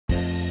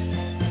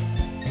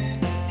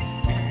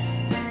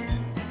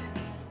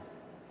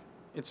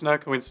It's no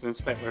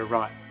coincidence that we're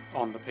right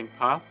on the Pink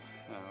Path.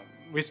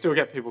 We still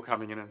get people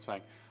coming in and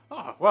saying,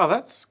 "Oh, well,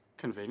 that's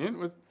convenient.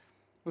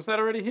 Was that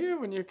already here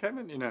when you came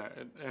in?" You know,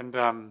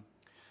 and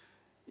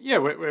yeah,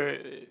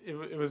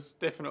 it was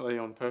definitely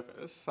on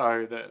purpose.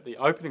 So the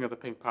opening of the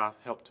Pink Path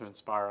helped to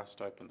inspire us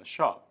to open the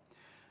shop,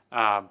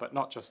 but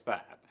not just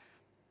that.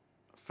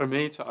 For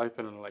me to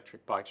open an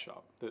electric bike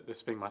shop,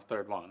 this being my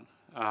third one,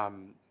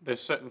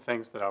 there's certain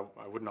things that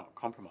I would not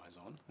compromise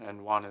on,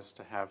 and one is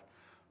to have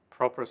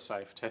proper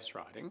safe test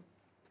riding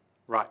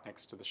right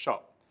next to the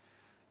shop.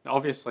 Now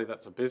obviously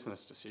that's a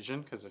business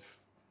decision, because if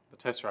the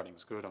test riding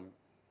is good, I'm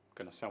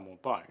going to sell more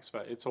bikes,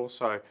 but it's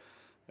also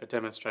a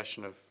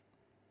demonstration of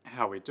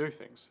how we do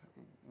things.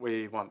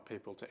 We want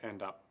people to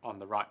end up on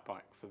the right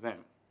bike for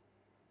them,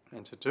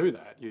 and to do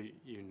that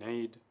you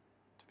need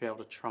to be able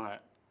to try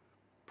it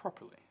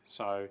properly.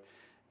 So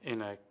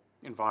in an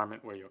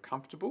environment where you're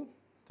comfortable,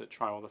 to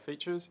try all the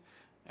features,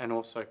 and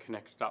also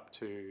connected up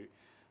to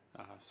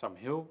some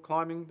hill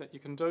climbing that you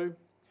can do,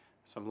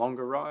 some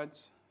longer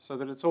rides, so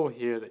that it's all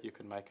here that you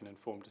can make an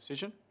informed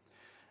decision.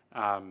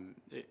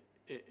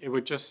 It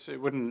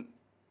wouldn't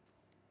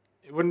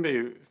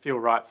feel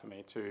right for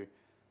me to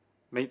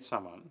meet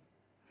someone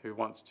who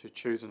wants to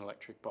choose an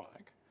electric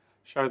bike,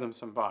 show them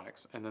some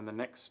bikes, and then the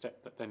next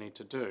step that they need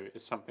to do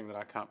is something that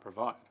I can't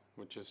provide,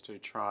 which is to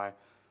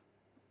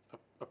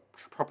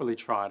properly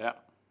try it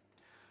out.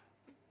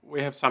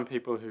 We have some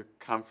people who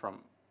come from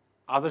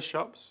other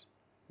shops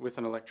with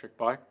an electric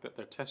bike that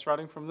they're test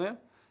riding from there,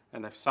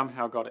 and they've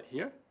somehow got it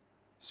here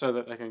so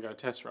that they can go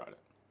test ride it.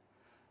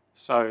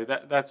 So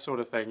that sort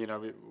of thing, you know,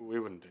 we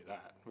wouldn't do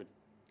that. We're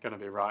going to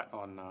be right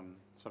on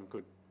some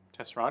good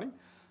test riding,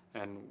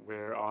 and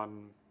we're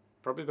on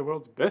probably the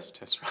world's best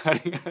test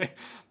riding,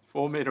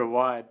 4 metre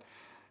wide,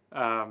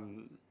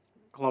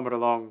 kilometre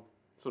long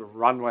sort of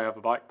runway of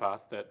a bike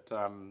path that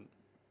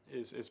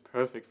is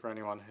perfect for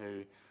anyone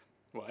who,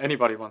 well,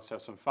 anybody wants to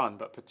have some fun,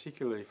 but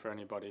particularly for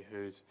anybody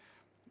who's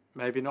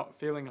maybe not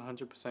feeling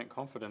 100%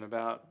 confident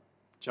about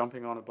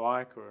jumping on a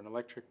bike or an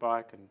electric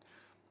bike and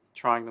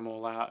trying them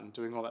all out and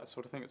doing all that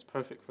sort of thing. It's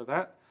perfect for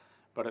that,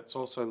 but it's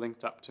also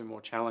linked up to more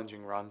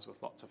challenging runs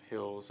with lots of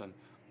hills and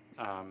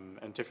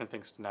different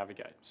things to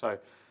navigate. So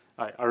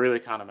I really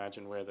can't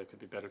imagine where there could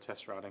be better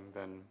test riding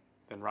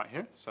than right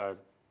here. So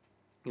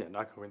yeah,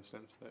 no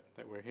coincidence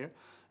that we're here.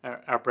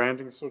 Our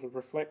branding sort of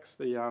reflects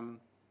the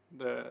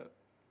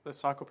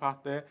cycle path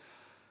there.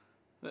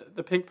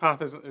 The Pink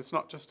Path is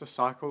not just a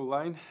cycle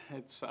lane.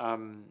 It's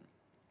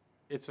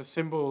a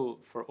symbol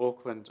for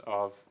Auckland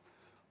of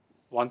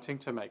wanting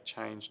to make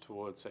change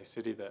towards a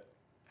city that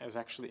is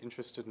actually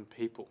interested in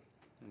people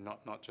and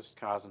not just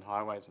cars and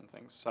highways and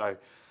things. So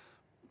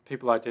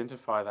people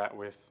identify that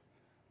with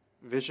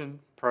vision,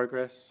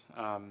 progress,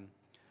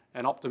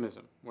 and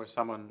optimism, where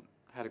someone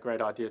had a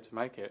great idea to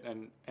make it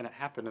and it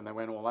happened and they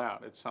went all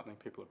out. It's something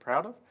people are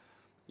proud of.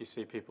 You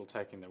see people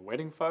taking their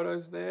wedding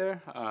photos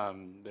there.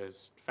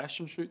 There's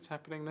fashion shoots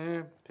happening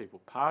there. People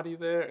party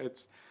there.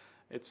 It's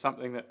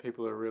something that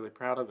people are really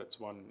proud of. It's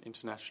won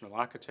international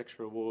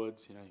architecture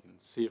awards. You know, you can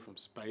see it from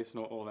space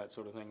and all that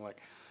sort of thing.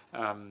 Like,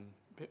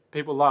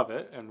 people love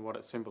it and what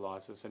it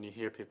symbolises. And you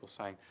hear people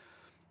saying,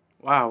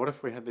 "Wow, what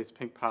if we had these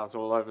pink paths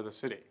all over the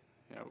city?"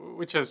 You know,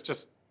 which is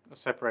just a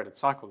separated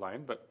cycle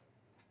lane, but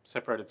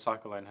separated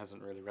cycle lane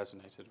hasn't really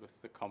resonated with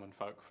the common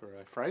folk for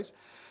a phrase.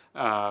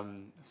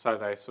 So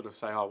they sort of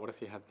say, "Oh, what if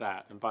you had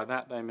that?" And by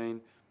that they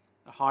mean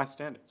a high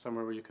standard,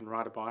 somewhere where you can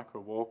ride a bike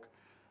or walk,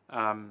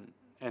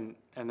 and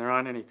there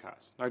aren't any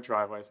cars, no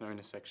driveways, no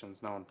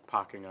intersections, no one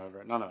parking over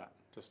it, none of that.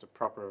 Just a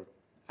proper,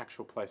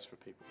 actual place for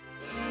people.